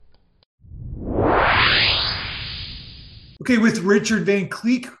Okay, with Richard Van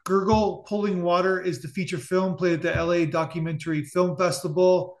Cleek, Gurgle Pulling Water is the feature film played at the LA Documentary Film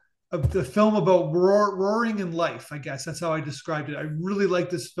Festival. Of the film about roaring in life, I guess that's how I described it. I really like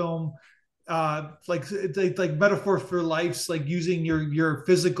this film. Like it's like metaphor for life's like using your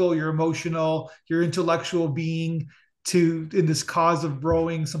physical, your emotional, your intellectual being to in this cause of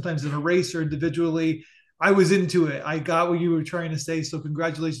rowing, sometimes in a race or individually. I was into it. I got what you were trying to say. So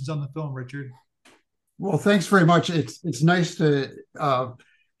congratulations on the film, Richard. Well, thanks very much. It's nice to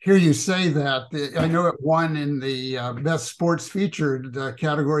hear you say that. I know it won in the best sports featured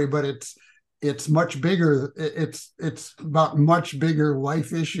category, but it's much bigger. It's about much bigger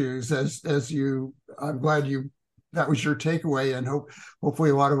life issues as you. I'm glad you that was your takeaway, and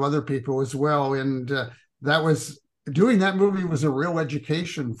hopefully a lot of other people as well. And that was doing that movie was a real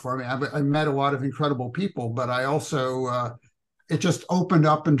education for me. I met a lot of incredible people, but I also it just opened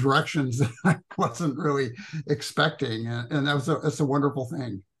up in directions that I wasn't really expecting, and that's a wonderful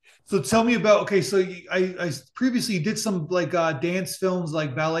thing. So tell me about okay. So I previously did some like dance films,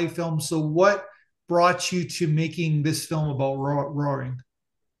 like ballet films. So what brought you to making this film about roaring?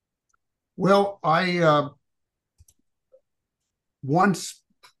 Well, I once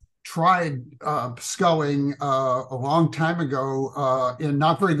tried sculling a long time ago in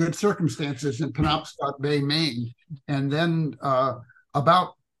not very good circumstances in Penobscot Bay, Maine, and then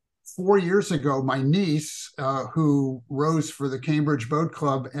about 4 years ago, my niece, who rows for the Cambridge Boat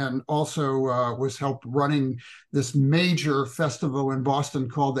Club and also was helped running this major festival in Boston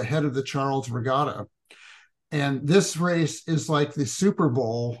called the Head of the Charles Regatta. And this race is like the Super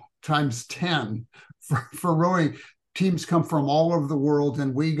Bowl times 10 for rowing. Teams come from all over the world,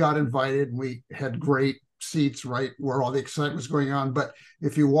 and we got invited. We had great seats right where all the excitement was going on. But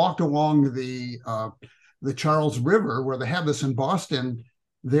if you walked along the Charles River, where they have this in Boston,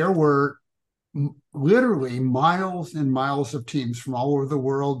 there were literally miles and miles of teams from all over the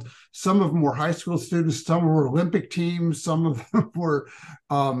world. Some of them were high school students, some were Olympic teams, some of them were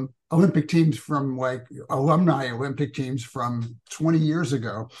Olympic teams from like alumni Olympic teams from 20 years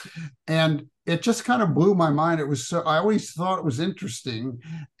ago. And it just kind of blew my mind. It was so, I always thought it was interesting.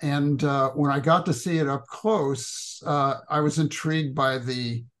 And when I got to see it up close, I was intrigued by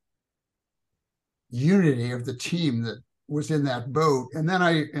the unity of the team that was in that boat. And then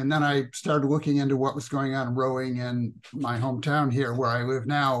I started looking into what was going on rowing in my hometown here where I live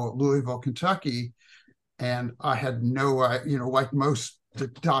now, Louisville, Kentucky. And I had no, like most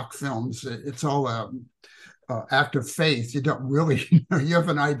doc films, it's all act of faith. You don't really, you have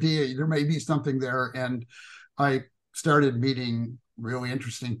an idea, there may be something there. And I started meeting really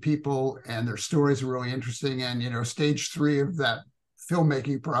interesting people, and their stories were really interesting. And, stage three of that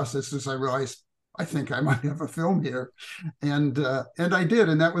filmmaking process is I realized I think I might have a film here. And I did.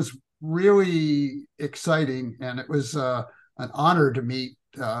 And that was really exciting. And it was an honor to meet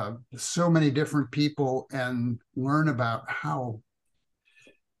so many different people and learn about how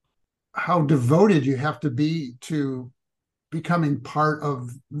devoted you have to be to becoming part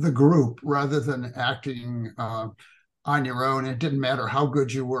of the group rather than acting on your own. It didn't matter how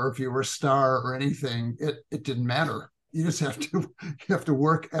good you were, if you were a star or anything. It didn't matter. You just have to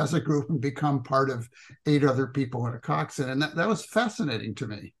work as a group and become part of eight other people in a coxswain, and that was fascinating to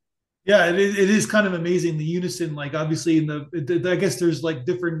me. Yeah, it is kind of amazing the unison. Like obviously in I guess there's like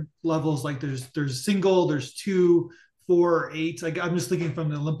different levels. Like there's single, there's two, four, eight. Like I'm just thinking from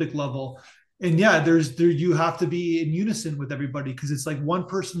the Olympic level, and yeah, there you have to be in unison with everybody because it's like one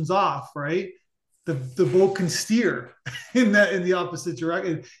person's off, right? The boat can steer in the opposite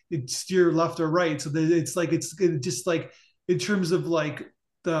direction. It steer left or right. So it's like it's just like in terms of like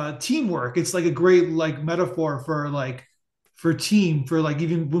the teamwork, it's like a great like metaphor for like for team for like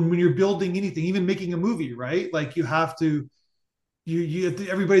even when you're building anything, even making a movie, right? Like you have to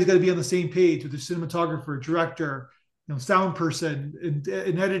everybody's got to be on the same page with the cinematographer, director, sound person, and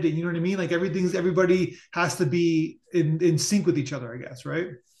editing. You know what I mean? Like everybody has to be in sync with each other, I guess,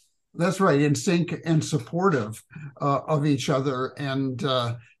 right? That's right, in sync and supportive of each other. And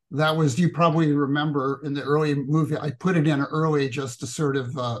that was, you probably remember in the early movie, I put it in early just to sort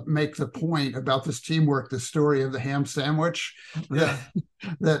of make the point about this teamwork, the story of the ham sandwich, that,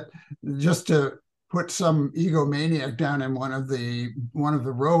 Yeah. that just to put some egomaniac down in one of the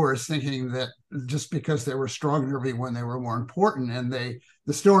rowers thinking that just because they were stronger everyone they were more important. And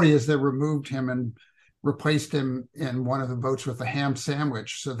the story is they removed him and replaced him in one of the boats with a ham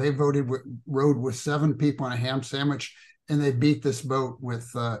sandwich. So they rowed with seven people in a ham sandwich, and they beat this boat with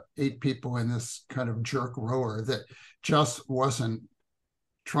eight people in this kind of jerk rower that just wasn't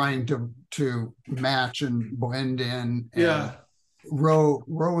trying to match and blend in and Yeah. row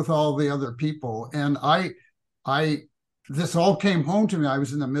with all the other people. And I this all came home to me. I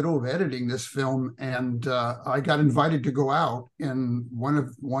was in the middle of editing this film, and I got invited to go out in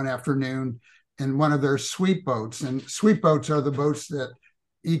one afternoon in one of their sweep boats. And sweep boats are the boats that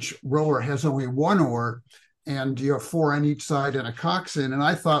each rower has only one oar, and you have four on each side and a coxswain. And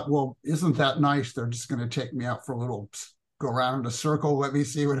I thought, well, isn't that nice? They're just going to take me out for a little go around in a circle. Let me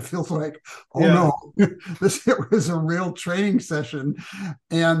see what it feels like. Oh Yeah. no, it was a real training session,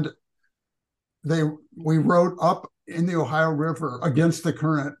 and we rowed up in the Ohio River against the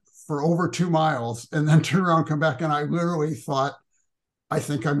current for over 2 miles, and then turn around, come back, and I literally thought, I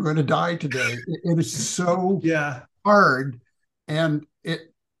think I'm going to die today. It is so Yeah. hard, and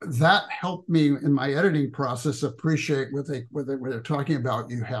that helped me in my editing process appreciate what they're talking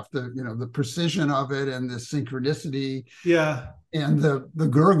about. You have to, the precision of it and the synchronicity. Yeah. And the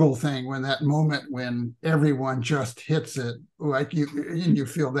gurgle thing, when that moment when everyone just hits it, like you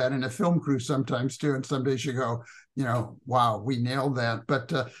feel that in a film crew sometimes too. And some days you go, wow, we nailed that.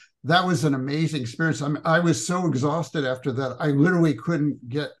 But that was an amazing experience. I was so exhausted after that. I literally couldn't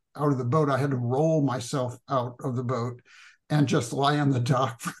get out of the boat. I had to roll myself out of the boat and just lie on the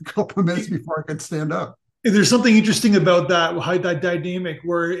dock for a couple of minutes before I could stand up. There's something interesting about that dynamic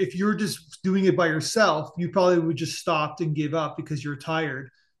where if you're just doing it by yourself, you probably would just stop and give up because you're tired.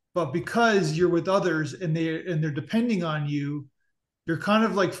 But because you're with others and they're depending on you, you're kind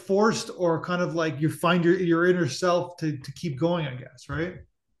of like forced, or kind of like you find your inner self to keep going, I guess, right?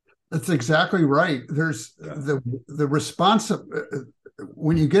 That's exactly right. There's the response of,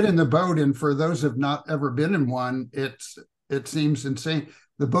 when you get in the boat, and for those who have not ever been in one, it seems insane.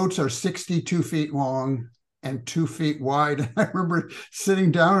 The boats are 62 feet long and 2 feet wide. I remember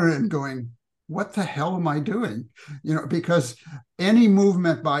sitting down and going, what the hell am I doing? Because any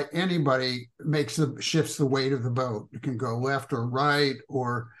movement by anybody shifts the weight of the boat. It can go left or right,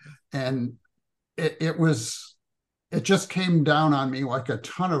 and it just came down on me like a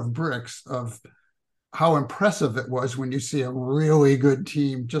ton of bricks of how impressive it was when you see a really good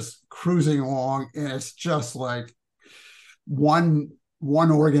team just cruising along, and it's just like one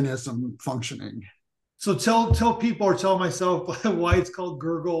organism functioning. So tell people, or tell myself, why it's called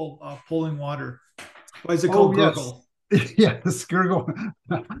Gurgle Pulling Water. Why is it called Gurgle? Yes, Gurgle.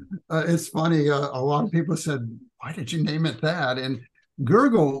 It's funny. A lot of people said, "Why did you name it that?" And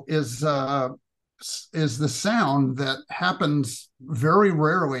gurgle is the sound that happens very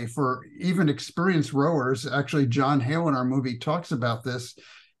rarely for even experienced rowers. Actually, John Hale in our movie talks about this.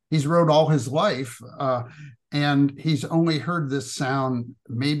 He's rowed all his life, and he's only heard this sound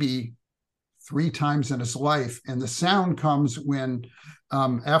maybe 3 times in his life. And the sound comes when,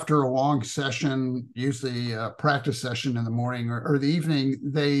 after a long session, usually a practice session in the morning or the evening,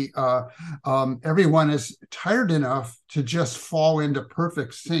 everyone is tired enough to just fall into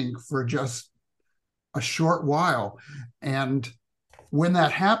perfect sync for just a short while. And when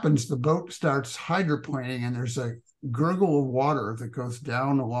that happens, the boat starts hydroplaning, and there's a gurgle of water that goes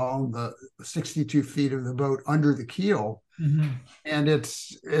down along the 62 feet of the boat under the keel. Mm-hmm. And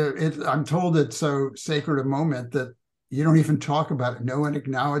I'm told it's so sacred a moment that you don't even talk about it. No one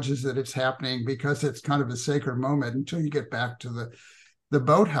acknowledges that it's happening, because it's kind of a sacred moment until you get back to the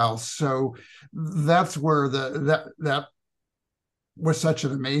boathouse. So that's where that was such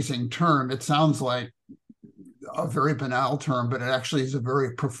an amazing term. It sounds like a very banal term, but it actually is a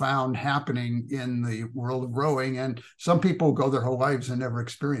very profound happening in the world of rowing. And some people go their whole lives and never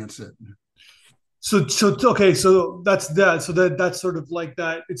experience it. So okay, so that's that. So that's sort of like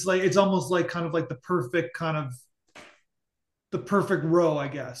that. It's almost like kind of like the perfect row, I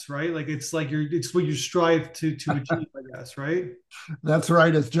guess, right? Like it's what you strive to achieve, I guess, right? That's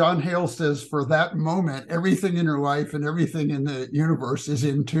right. As John Hale says, for that moment, everything in your life and everything in the universe is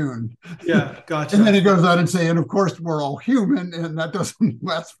in tune. Yeah, gotcha. And then he goes on and say, and of course, we're all human, and that doesn't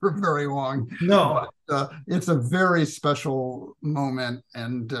last for very long. No. But, it's a very special moment.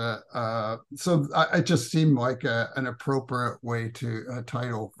 And so it just seemed like an appropriate way to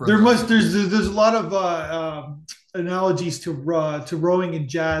title. There's a lot of analogies to rowing in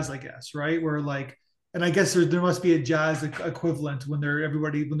jazz, I guess, right? Where like, and I guess there must be a jazz equivalent when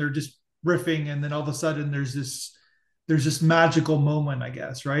they're just riffing, and then all of a sudden there's this magical moment, I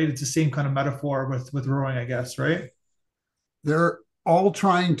guess, right? It's the same kind of metaphor with rowing, I guess, right? They're all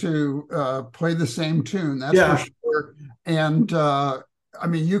trying to play the same tune, that's for sure. And I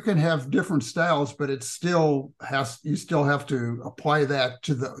mean, you can have different styles, but you still have to apply that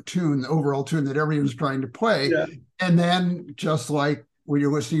to the tune, the overall tune that everyone's trying to play. Yeah. And then, just like when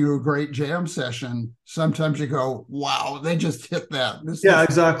you're listening to a great jam session, sometimes you go, wow, they just hit that.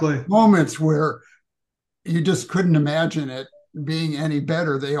 Exactly. Moments where you just couldn't imagine it being any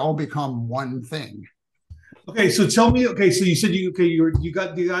better. They all become one thing. Okay, so tell me. Okay, so you said you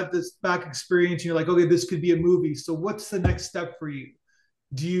got this back experience. And you're like, okay, this could be a movie. So what's the next step for you?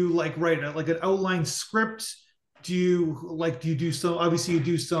 Do you like write like an outline script? Do you do some, obviously you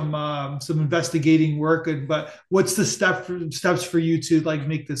do some investigating work, but what's the steps for you to like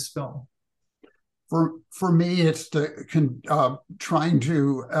make this film? For me, it's trying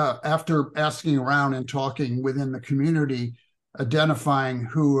to after asking around and talking within the community, identifying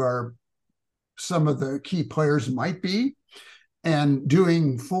who are some of the key players might be, and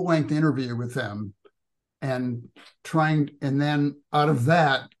doing full length interview with them, and and then out of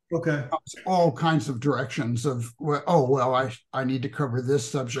that Okay. all kinds of directions of, well, oh well, I need to cover this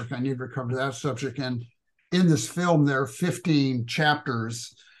subject, I need to cover that subject, and in this film there are 15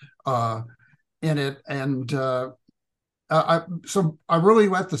 chapters uh, in it, and so I really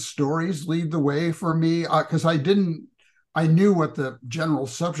let the stories lead the way for me, because I knew what the general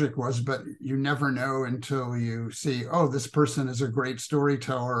subject was, but you never know until you see, oh, this person is a great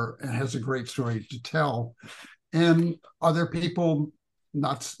storyteller and has a great story to tell, and other people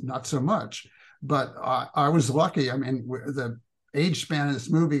not so much. But I was lucky. I mean, the age span of this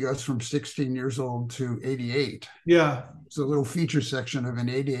movie goes from 16 years old to 88. Yeah. It's a little feature section of an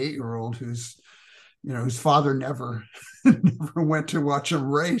 88-year-old whose father never never went to watch him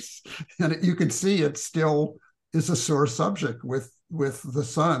race, and you can see it still is a sore subject with the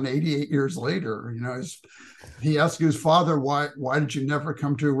son 88 years later. He asked his father, why did you never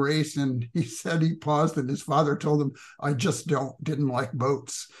come to a race? And he said he paused, and his father told him, I just didn't like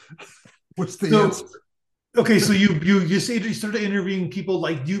boats. What's the answer? So okay, so you say you started interviewing people.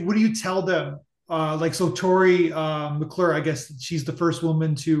 Like, what do you tell them? Like, so Tori McClure, I guess she's the first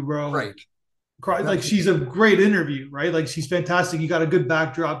woman to row. Right. Like, That's she's a great interview, right? Like, she's fantastic. You got a good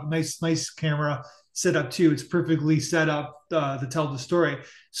backdrop, nice camera set up too. It's perfectly set up to tell the story.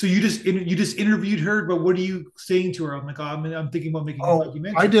 So you just interviewed her, but what are you saying to her? I'm like, oh, I'm thinking about making a I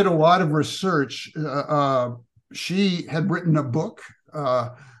documentary. did a lot of research. She had written a book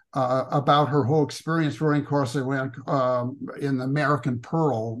about her whole experience rowing Corsa in the American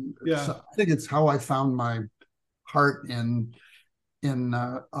Pearl. Yeah, So I think it's how I found my heart in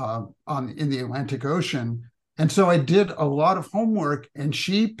the Atlantic Ocean. And so I did a lot of homework, and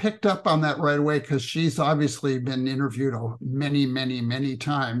she picked up on that right away, because she's obviously been interviewed many, many, many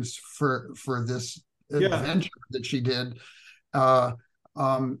times for this yeah. adventure that she did. Uh,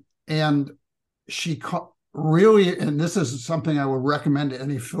 and she really, and this is something I would recommend to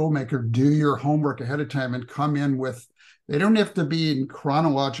any filmmaker: do your homework ahead of time and come in with. They don't have to be in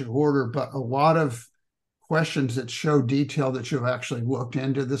chronological order, but a lot of questions that show detail that you've actually looked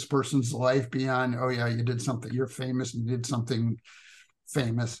into this person's life beyond, oh yeah, you did something, you're famous and you did something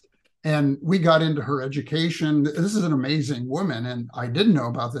famous. And we got into her education. This is an amazing woman, and I didn't know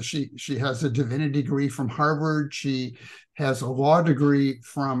about this. She has a divinity degree from Harvard. She has a law degree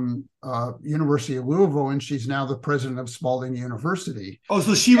from University of Louisville, and she's now the president of Spalding University. Oh,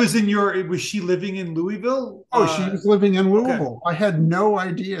 so was she living in Louisville? Oh, she was living in Okay, Louisville. I had no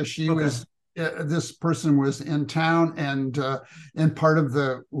idea okay. this person was in town and part of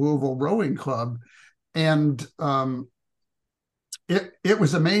the Louisville Rowing Club, and it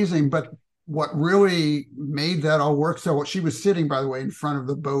was amazing. But what really made that all work, so she was sitting, by the way, in front of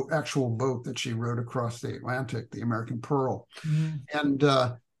the actual boat that she rowed across the Atlantic, the American Pearl, Mhm. and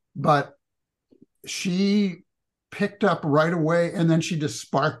but she picked up right away, and then she just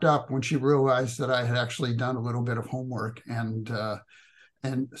sparked up when she realized that I had actually done a little bit of homework, and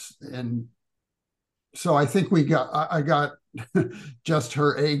so I think I got just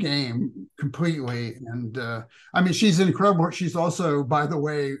her A game completely. And I mean, she's incredible. She's also, by the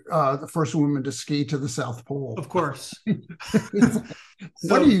way, the first woman to ski to the South Pole. Of course. What do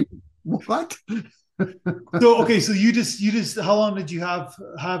So you, what? so okay, so you just how long did you have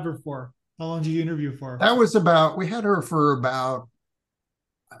her for? How long did you interview for? We had her for about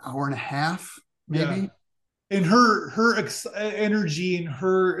an hour and a half, Yeah. maybe. And her energy and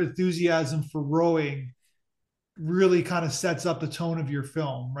her enthusiasm for rowing really kind of sets up the tone of your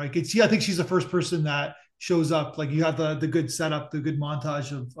film, right? I think she's the first person that shows up. Like, you have the good setup, the good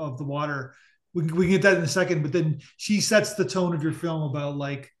montage of the water. We can get that in a second, but then she sets the tone of your film about,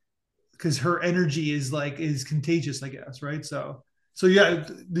 like, because her energy is contagious, I guess, right? So yeah,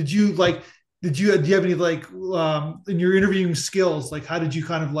 do you have any, like, in your interviewing skills, like, how did you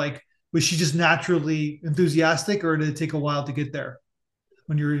kind of, like, was she just naturally enthusiastic, or did it take a while to get there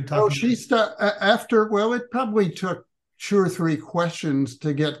when you were Oh, talking to she her? after, well, it probably took two or three questions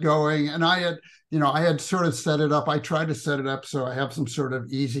to get going. And I had sort of set it up. I tried to set it up so I have some sort of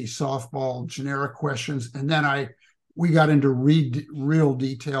easy softball generic questions. And then we got into real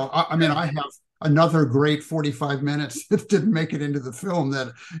detail. I mean, Yeah. another great 45 minutes that didn't make it into the film.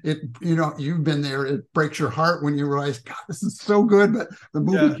 That it, you've been there. It breaks your heart when you realize, God, this is so good, but the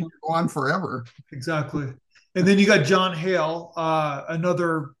movie Yeah, can't go on forever. exactly. And then you got John Hale,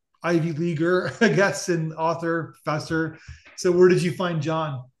 another Ivy Leaguer, I guess, and author, professor. So where did you find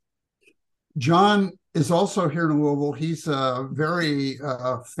John? John is also here in Louisville. He's a very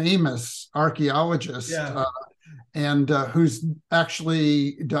famous archaeologist, Yeah. and who's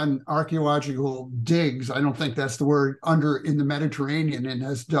actually done archaeological digs. I don't think that's the word, under in the Mediterranean, and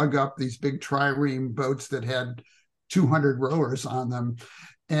has dug up these big trireme boats that had 200 rowers on them.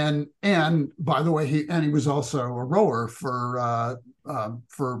 And by the way, he was also a rower for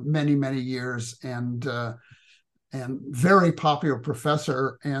many years, and very popular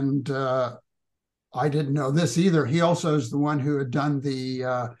professor. And I didn't know this either. He also is the one who had done the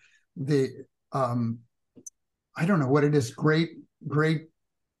I don't know what it is, great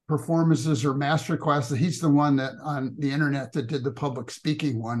performances or master classes. He's the one that on the internet that did the public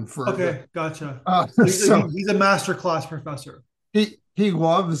speaking one for. Okay, gotcha. So So he's a master class professor. he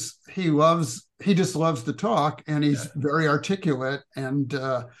just loves to talk, and he's very articulate. And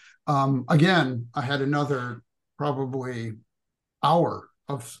again, I had another probably hour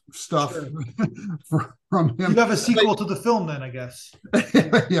of stuff from him. You have a sequel to the film, then, I guess.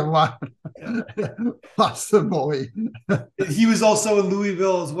 Yeah, possibly. He was also in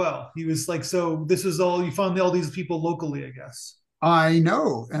Louisville as well. He was like, so this was all, you found all these people locally, I guess. I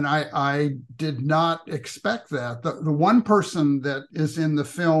know, and I did not expect that. The one person that is in the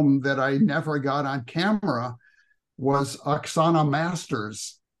film that I never got on camera was Oksana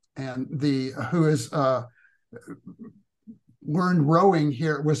Masters, and who is learned rowing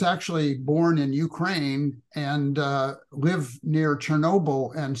here, was actually born in Ukraine and lived near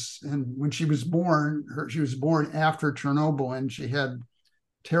Chernobyl. And when she was born, she was born after Chernobyl, and she had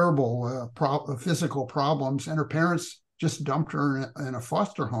terrible physical problems, and her parents just dumped her in a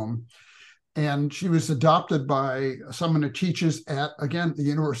foster home. And she was adopted by someone who teaches at, again, the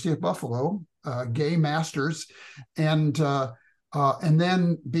University of Buffalo, Gay Masters. And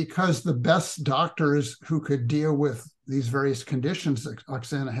then, because the best doctors who could deal with these various conditions that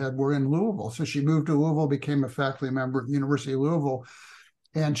Oksana had were in Louisville. So she moved to Louisville, became a faculty member at the University of Louisville,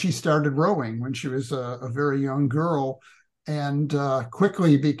 and she started rowing when she was a very young girl, and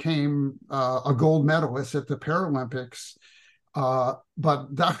quickly became a gold medalist at the Paralympics.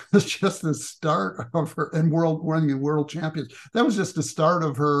 But that was just the start of her, and winning world champions. That was just the start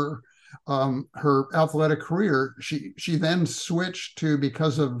of her athletic career. She then switched to,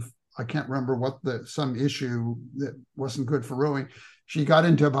 because of, I can't remember what some issue that wasn't good for rowing. She got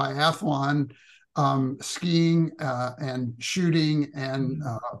into biathlon, skiing, and shooting,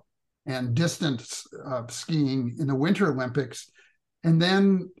 and distance skiing in the Winter Olympics. And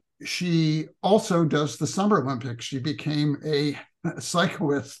then she also does the Summer Olympics. She became a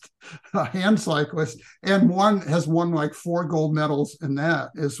cyclist, a hand cyclist, and has won like 4 gold medals in that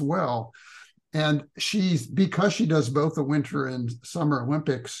as well. And because she does both the Winter and Summer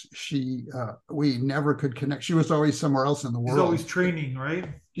Olympics, we never could connect. She was always somewhere else in the world. She's always training, right?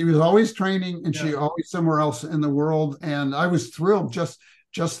 She was always training, and she always somewhere else in the world. And I was thrilled just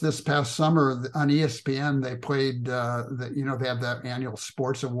this past summer on ESPN. They played they have that annual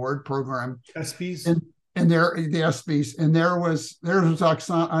sports award program, ESPYs, and the ESPYs, and there was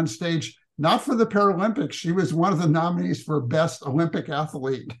Oksana on stage, not for the Paralympics. She was one of the nominees for best Olympic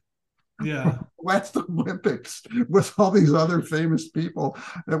athlete. Yeah. Last Olympics with all these other famous people,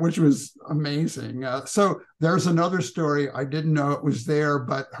 which was amazing. So there's another story. I didn't know it was there,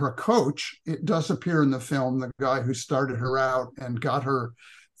 but her coach, it does appear in the film, the guy who started her out and got her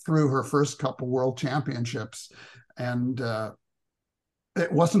through her first couple world championships. And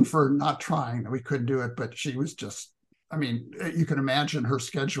it wasn't for not trying that we couldn't do it, but she was just, I mean, you can imagine her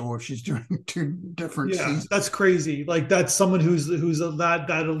schedule if she's doing 2 different seasons. That's crazy. Like, that's someone who's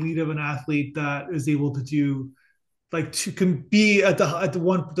that elite of an athlete that is able to do, like, can be at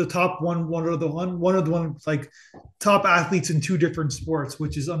the top one of the like top athletes in 2 different sports,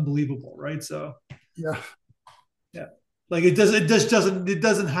 which is unbelievable, right? So yeah. Like, it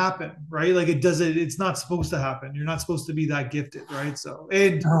doesn't happen, right? Like, it's not supposed to happen. You're not supposed to be that gifted, right? So,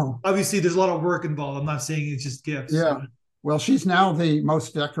 and obviously there's a lot of work involved. I'm not saying it's just gifts. Yeah. Well, she's now the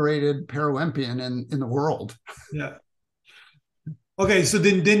most decorated Paralympian in the world. Yeah. Okay. So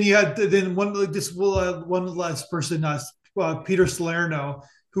then you had one last person, Peter Salerno,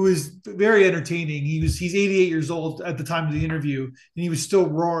 who is very entertaining. He's 88 years old at the time of the interview, and he was still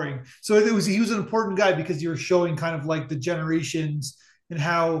roaring. So he was an important guy, because you were showing kind of like the generations and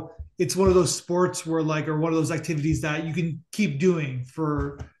how it's one of those sports where, like, or one of those activities that you can keep doing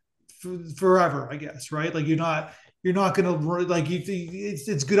for forever, I guess, right? Like you're not gonna like you.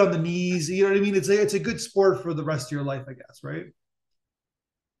 It's good on the knees. You know what I mean? It's a good sport for the rest of your life, I guess, right?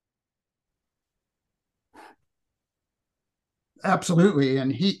 Absolutely.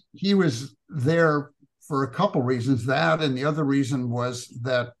 And he was there for a couple reasons. That and the other reason was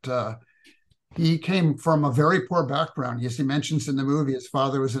that he came from a very poor background. As he mentions in the movie, his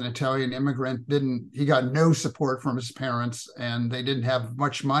father was an Italian immigrant. Didn't he got no support from his parents, and they didn't have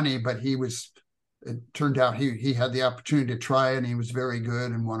much money. But he was. It turned out he had the opportunity to try, and he was very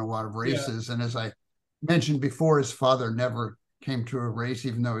good and won a lot of Yeah. races. And as I mentioned before, his father never came to a race,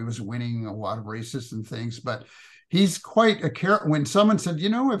 even though he was winning a lot of races and things. But he's quite a character. When someone said,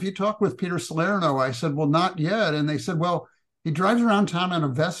 have you talked with Peter Salerno? I said, well, not yet. And they said, well, he drives around town on a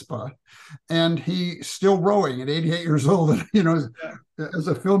Vespa and he's still rowing at 88 years old. And, Yeah. as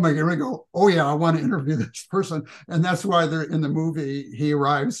a filmmaker, we go, oh, yeah, I want to interview this person. And that's why they're in the movie. He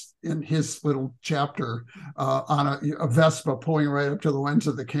arrives in his little chapter on a Vespa pulling right up to the lens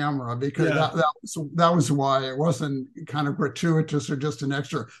of the camera, because Yeah. that was why it wasn't kind of gratuitous or just an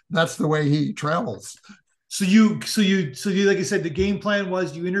extra. That's the way he travels. So you like I said, the game plan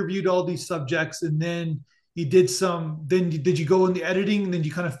was you interviewed all these subjects, and then you did some. Then did you go in the editing, and then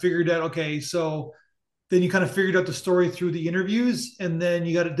you kind of figured out, okay, so then you kind of figured out the story through the interviews, and then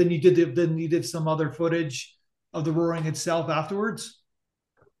you got it. Then you did some other footage of the roaring itself afterwards.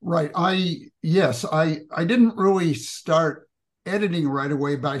 Right. I didn't really start editing right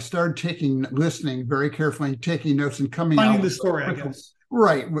away, but I started listening very carefully, taking notes and coming Finding out the with story, I quickly. guess.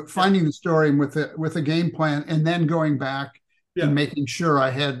 Right. Yeah. Finding the story with a game plan, and then going back and Yeah. making sure I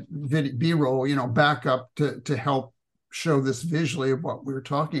had B-roll, backup to help show this visually of what we were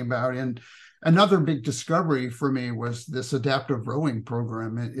talking about. And another big discovery for me was this adaptive rowing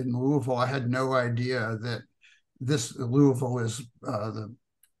program in Louisville. I had no idea that this Louisville is the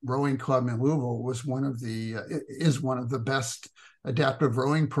rowing club in Louisville is one of the best adaptive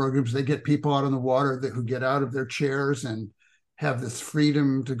rowing programs. They get people out on the water who get out of their chairs and have this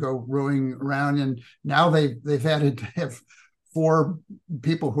freedom to go rowing around. And now they've added to have 4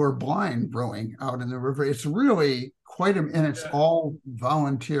 people who are blind rowing out in the river. It's really and it's Yeah. all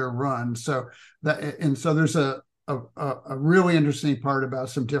volunteer run. So there's a really interesting part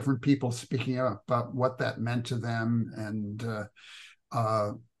about some different people speaking up about what that meant to them, and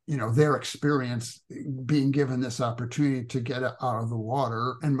their experience being given this opportunity to get out of the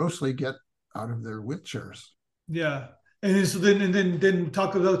water and mostly get out of their wheelchairs. Yeah. And then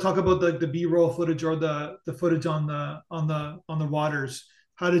talk about the B-roll footage or the footage on the waters.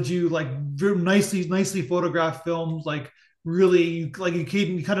 How did you like nicely photograph films, like really like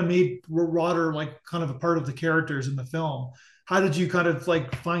you kind of made water like kind of a part of the characters in the film. How did you kind of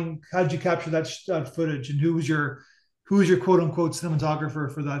like how did you capture that footage, and who was your quote unquote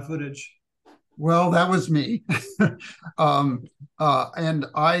cinematographer for that footage? Well, that was me. And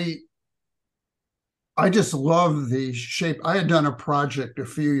I just love the shape. I had done a project a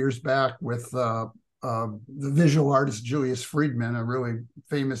few years back with the visual artist Julius Friedman, a really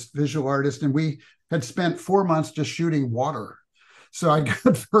famous visual artist, and we had spent 4 months just shooting water. So I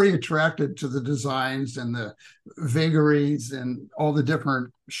got very attracted to the designs and the vagaries and all the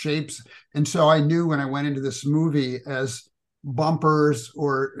different shapes. And so I knew when I went into this movie as bumpers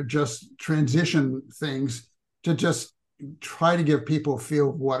or just transition things to just try to give people a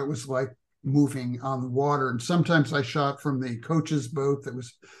feel of what it was like moving on the water. And sometimes I shot from the coach's boat that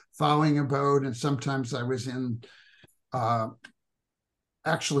was following a boat, and sometimes I was in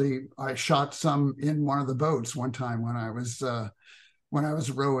actually I shot some in one of the boats one time when I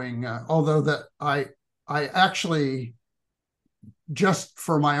was rowing, although that I actually, just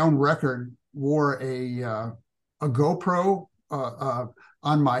for my own record, wore a GoPro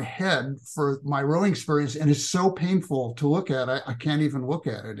on my head for my rowing experience, and it's so painful to look at. I can't even look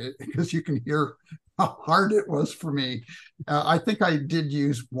at it because you can hear how hard it was for me. I think I did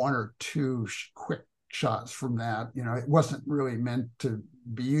use 1 or 2 quick shots from that. It wasn't really meant to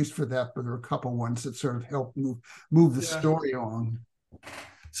be used for that, but there were a couple ones that sort of helped move the Yeah. story on.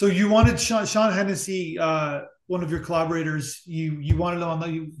 So you wanted Sean Hennessy, one of your collaborators. You wanted him on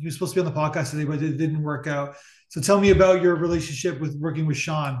he was supposed to be on the podcast today, but it didn't work out. So tell me about your relationship with working with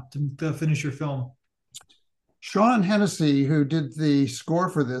Sean to finish your film. Sean Hennessy, who did the score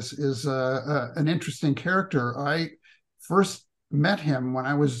for this, is an interesting character. I first met him when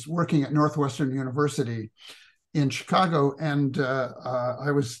I was working at Northwestern University in Chicago, and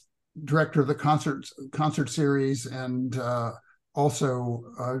I was director of the concert series, and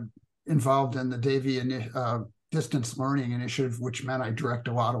also involved in the Davy distance learning initiative, which meant I direct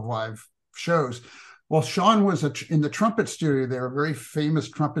a lot of live shows. Well, Sean was in the trumpet studio there, a very famous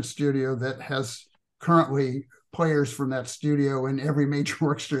trumpet studio that has currently players from that studio in every major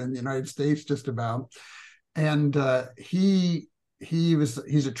orchestra in the United States, just about. And he's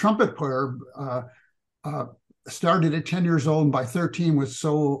a trumpet player. Uh, Started at 10 years old, and by 13 was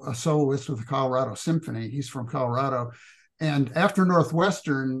a soloist with the Colorado Symphony. He's from Colorado. And after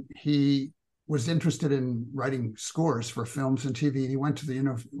Northwestern, he was interested in writing scores for films and TV. He went to the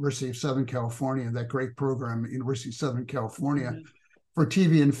University of Southern California, that great program, University of Southern California, for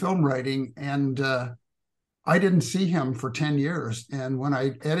TV and film writing. And I didn't see him for 10 years. And when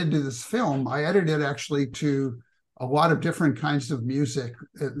I edited this film, I edited actually to a lot of different kinds of music.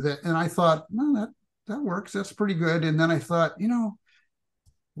 And I thought, no, that works. That's pretty good. And then I thought,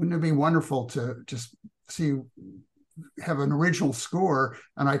 wouldn't it be wonderful to just have an original score?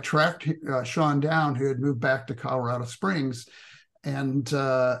 And I tracked Sean down, who had moved back to Colorado Springs, and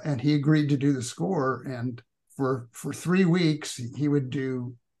he agreed to do the score. And for 3 weeks, he would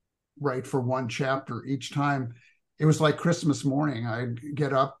write for one chapter each time. It was like Christmas morning. I'd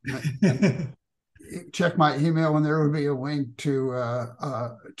get up and check my email, and there would be a link to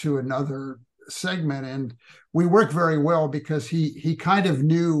another segment. And we worked very well because he kind of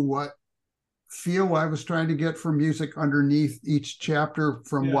knew what feel I was trying to get for music underneath each chapter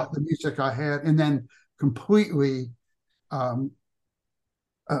from what the music I had, and then completely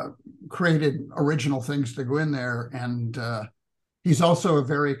created original things to go in there. And he's also a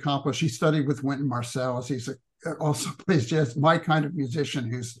very accomplished, he studied with Wynton Marsalis. He's also plays jazz, my kind of musician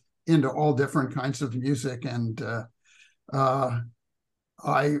who's into all different kinds of music. And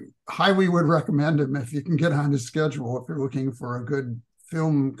I highly would recommend him if you can get on his schedule, if you're looking for a good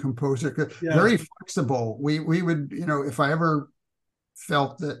film composer. Very flexible. We would, if I ever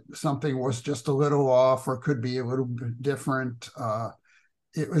felt that something was just a little off or could be a little bit different,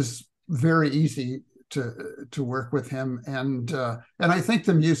 it was very easy to work with him. And I think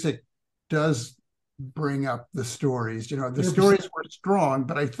the music does bring up the stories. The 100%. Stories were strong,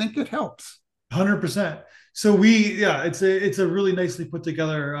 but I think it helps. 100%. So it's a really nicely put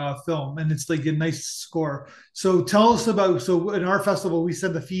together film, and it's like a nice score. So tell us about, so in our festival, we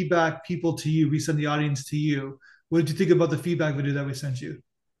send the feedback people to you. We send the audience to you. What did you think about the feedback video that we sent you?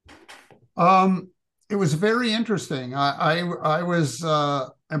 It was very interesting. I was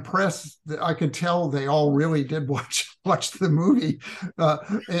impressed that I could tell they all really did watch the movie,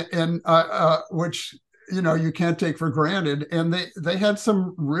 which you can't take for granted. And they had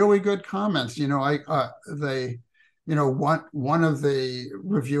some really good comments. One of the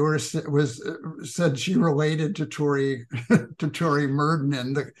reviewers said she related to Tori Murden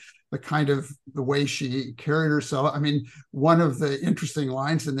and the kind of the way she carried herself. I mean, one of the interesting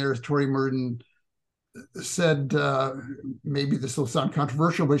lines in there is Tori Murden said, maybe this will sound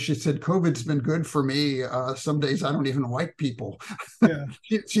controversial, but she said, COVID's been good for me. Some days I don't even like people. Yeah.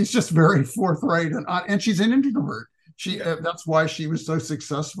 She's just very forthright, and she's an introvert. That's why she was so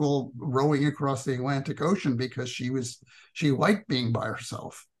successful rowing across the Atlantic Ocean, because she liked being by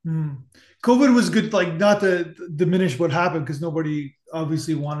herself. COVID was good, like, not to diminish what happened, because nobody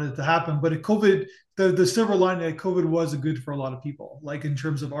obviously wanted it to happen, but COVID, the silver lining that COVID was good for a lot of people, like in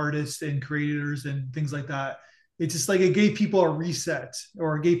terms of artists and creators and things like that. It's just like it gave people a reset,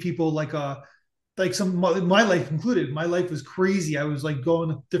 or it gave people my life included. My life was crazy. I was like going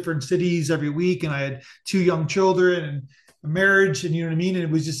to different cities every week, and I had 2 young children and a marriage, and you know what I mean? And it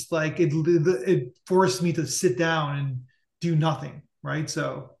was just like, it forced me to sit down and do nothing. Right.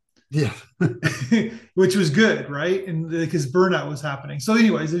 So yeah, which was good. Right. And because burnout was happening. So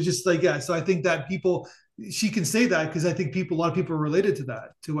anyways, it was just like, so I think that she can say that because I think a lot of people related to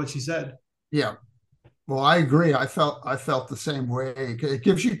that, to what she said. Yeah. Well, I agree. I felt the same way. It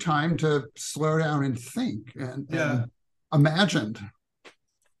gives you time to slow down and think and imagine.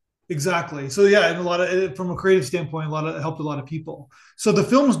 Exactly. So and from a creative standpoint, it helped a lot of people. So the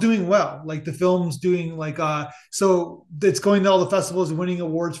film's doing well. Like the film's doing so it's going to all the festivals and winning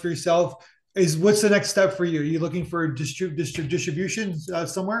awards for yourself. What's the next step for you? Are you looking for distribution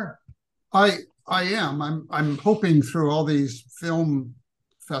somewhere? I am. I'm hoping through all these film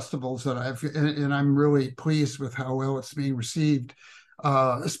festivals that and I'm really pleased with how well it's being received.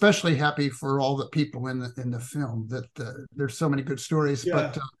 Especially happy for all the people in the film, that there's so many good stories.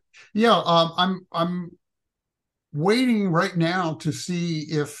 Yeah. But I'm waiting right now to see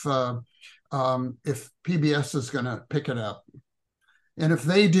if PBS is going to pick it up, and if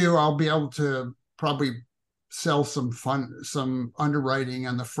they do, I'll be able to probably sell some underwriting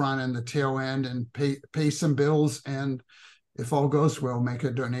on the front and the tail end, and pay some bills, and if all goes well, make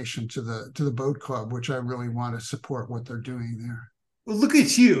a donation to the boat club, which I really want to support what they're doing there. Well, look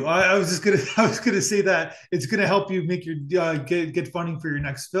at you. I was just gonna I was gonna say that it's gonna help you make your get funding for your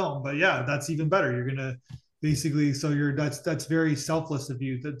next film. But yeah, that's even better. You're gonna basically so you're that's very selfless of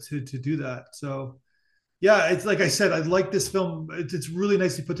you to do that. So yeah, it's like I said, I like this film. It's really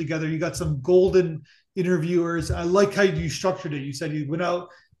nicely put together. You got some golden interviewers. I like how you structured it. You said you went out,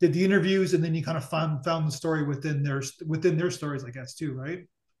 did the interviews, and then you kind of found the story within their stories, I guess, too, right?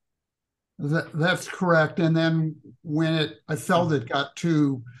 That's correct. And then I felt it got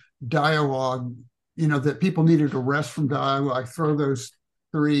to dialogue, that people needed a rest from dialogue, I throw those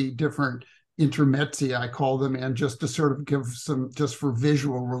three different intermezzi, I call them, in just to sort of give some, just for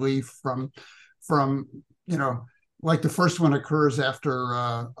visual relief from, like the first one occurs after,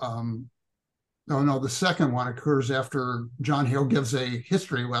 oh no, the second one occurs after John Hill gives a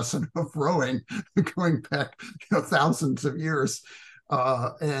history lesson of rowing, going back thousands of years.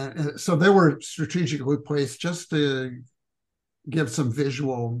 And so they were strategically placed just to give some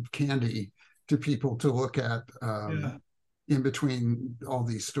visual candy to people to look at Yeah. in between all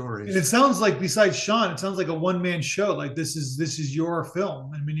these And stories. it sounds like besides Sean, it sounds like a one-man show. Like this is your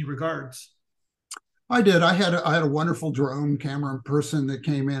film in many regards. I did. I had a wonderful drone camera person that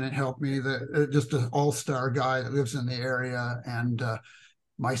came in and helped me. That just an all-star guy that lives in the area, and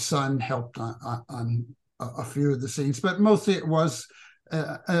my son helped on a few of the scenes, but mostly it was,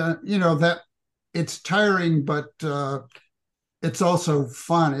 that it's tiring, but it's also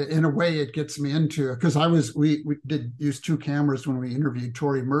fun. In a way, it gets me into it because we did use two cameras when we interviewed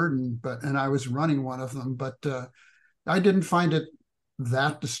Tori Murden, and I was running one of them, but I didn't find it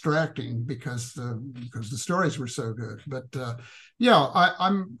that distracting because the stories were so good. But yeah,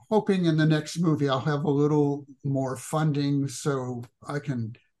 I'm hoping in the next movie I'll have a little more funding so I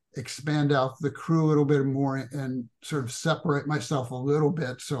can expand out the crew a little bit more and sort of separate myself a little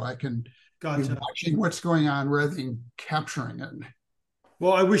bit so I can be Gotcha. watching what's going on rather than capturing it.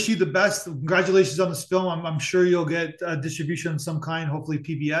 Well, I wish you the best. Congratulations on this film. I'm sure you'll get distribution of some kind, hopefully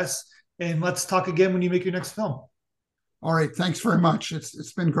PBS. And let's talk again when you make your next film. All right, thanks very much.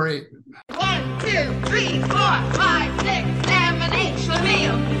 It's been great. 1, 2, 3, 4, 5, 6, 7, 8,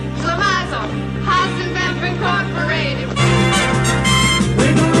 Schlemiel, Schlemazel, Hasendampf Incorporated.